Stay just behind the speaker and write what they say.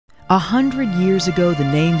100 years ago, the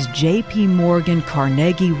names J.P. Morgan,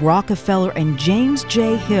 Carnegie, Rockefeller, and James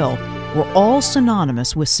J. Hill were all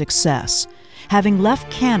synonymous with success. Having left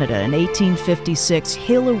Canada in 1856,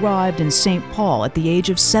 Hill arrived in St. Paul at the age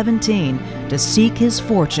of 17 to seek his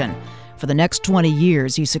fortune. For the next 20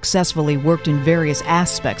 years, he successfully worked in various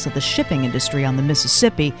aspects of the shipping industry on the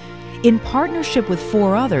Mississippi. In partnership with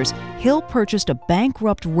 4 others, Hill purchased a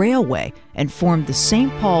bankrupt railway and formed the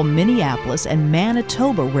St. Paul, Minneapolis, and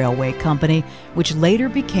Manitoba Railway Company, which later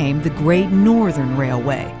became the Great Northern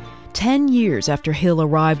Railway. 10 years after Hill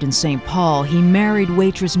arrived in St. Paul, he married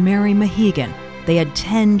waitress Mary Mahegan. They had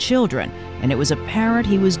 10 children, and it was apparent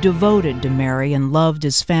he was devoted to Mary and loved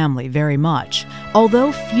his family very much.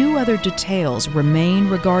 Although few other details remain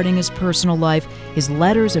regarding his personal life, his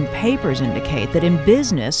letters and papers indicate that in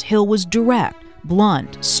business, Hill was direct,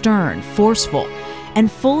 blunt, stern, forceful,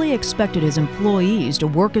 and fully expected his employees to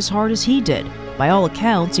work as hard as he did. By all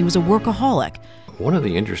accounts, he was a workaholic. One of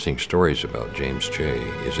the interesting stories about James J.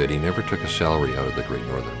 is that he never took a salary out of the Great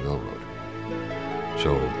Northern Railroad.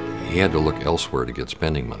 So he had to look elsewhere to get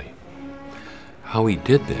spending money. How he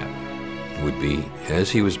did that would be, as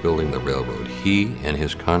he was building the railroad, he and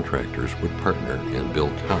his contractors would partner and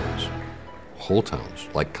build towns, whole towns,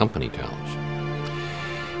 like company towns.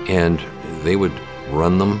 And they would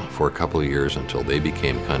run them for a couple of years until they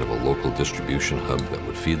became kind of a local distribution hub that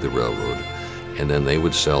would feed the railroad. And then they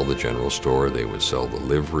would sell the general store, they would sell the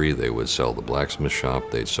livery, they would sell the blacksmith shop,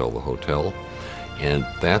 they'd sell the hotel. And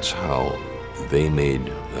that's how they made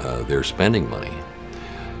their spending money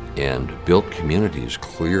and built communities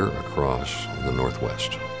clear across the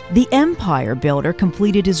Northwest. The empire builder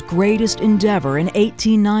completed his greatest endeavor in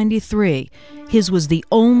 1893. His was the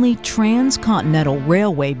only transcontinental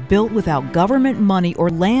railway built without government money or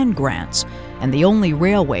land grants, and the only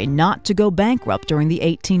railway not to go bankrupt during the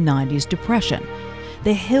 1890s Depression.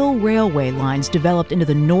 The Hill Railway lines developed into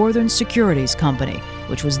the Northern Securities Company,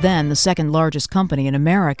 which was then the second largest company in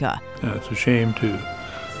America. It's a shame to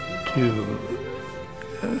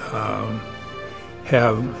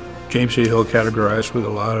have James J. Hill categorized with a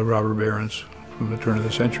lot of robber barons from the turn of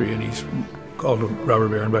the century, and he's called a robber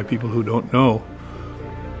baron by people who don't know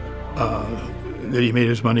that he made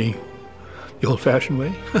his money the old-fashioned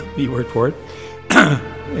way. He worked for it,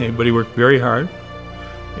 but he worked very hard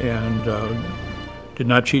and did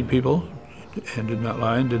not cheat people and did not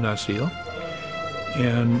lie and did not steal.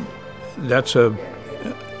 And that's a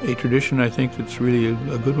tradition, I think, that's really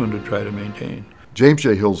a good one to try to maintain. James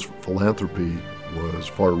J. Hill's philanthropy was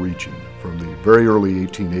far-reaching. From the very early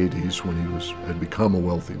 1880s, when he had become a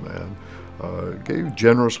wealthy man, gave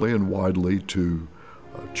generously and widely to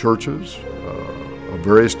churches of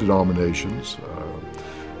various denominations,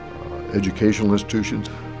 educational institutions,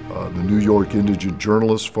 the New York Indigent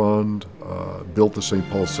Journalist Fund, built the St.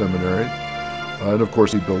 Paul Seminary, and of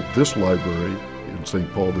course he built this library in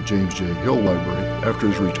St. Paul, the James J. Hill Library, after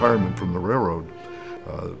his retirement from the railroad,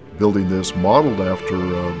 building this modeled after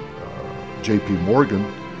J.P.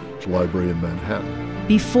 Morgan's library in Manhattan.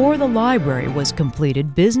 Before the library was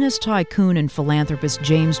completed, business tycoon and philanthropist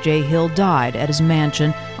James J. Hill died at his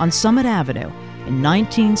mansion on Summit Avenue in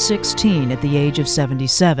 1916 at the age of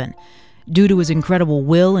 77. Due to his incredible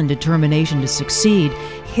will and determination to succeed,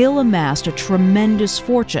 Hill amassed a tremendous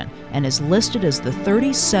fortune and is listed as the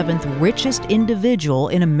 37th richest individual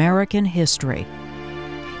in American history.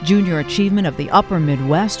 Junior Achievement of the Upper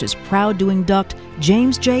Midwest is proud to induct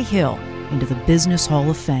James J. Hill into the Business Hall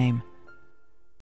of Fame.